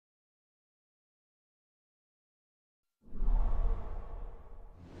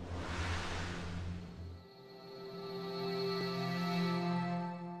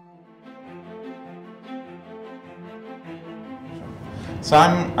So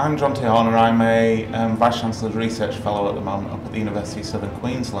I'm Jonti. I'm a Vice Chancellor's Research Fellow at the moment up at the University of Southern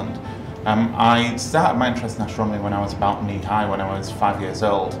Queensland. I started my interest in astronomy when I was about knee-high, when I was 5 years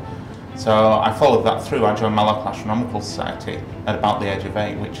old. So I followed that through. I joined my local astronomical society at about the age of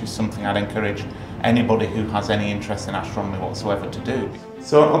 8, which is something I'd encourage anybody who has any interest in astronomy whatsoever to do.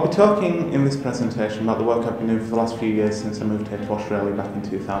 So I'll be talking in this presentation about the work I've been doing for the last few years since I moved here to Australia back in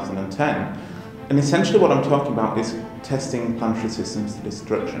 2010. And essentially what I'm talking about is testing planetary systems to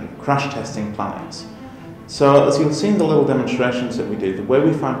destruction, crash testing planets. So as you'll see in the little demonstrations that we do, the way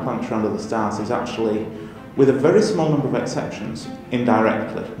we find planets around other stars is actually, with a very small number of exceptions,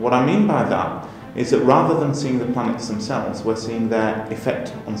 indirectly. What I mean by that is that rather than seeing the planets themselves, we're seeing their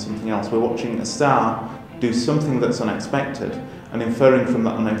effect on something else. We're watching a star do something that's unexpected and inferring from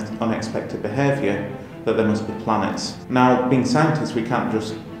that unexpected behaviour that there must be planets. Now, being scientists, we can't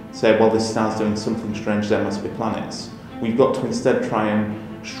just say, well, this star's doing something strange, there must be planets. We've got to instead try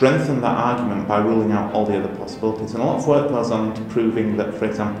and strengthen that argument by ruling out all the other possibilities. And a lot of work goes on into proving that, for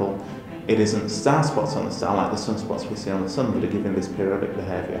example, it isn't star spots on the star like the sunspots we see on the sun that are giving this periodic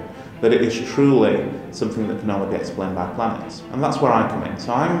behaviour, that it is truly something that can only be explained by planets. And that's where I come in.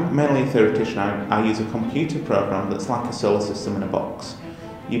 So I'm mainly a theoretician. I use a computer program that's like a solar system in a box.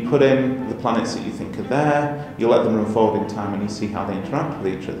 You put in the planets that you think are there, you let them run forward in time and you see how they interact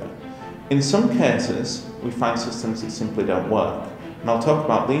with each other. In some cases, we find systems that simply don't work. And I'll talk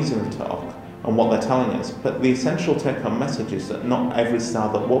about these in the talk and what they're telling us. But the essential take-home message is that not every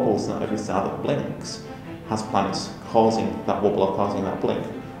star that wobbles, not every star that blinks, has planets causing that wobble or causing that blink.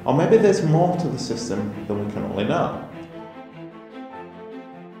 Or maybe there's more to the system than we currently know.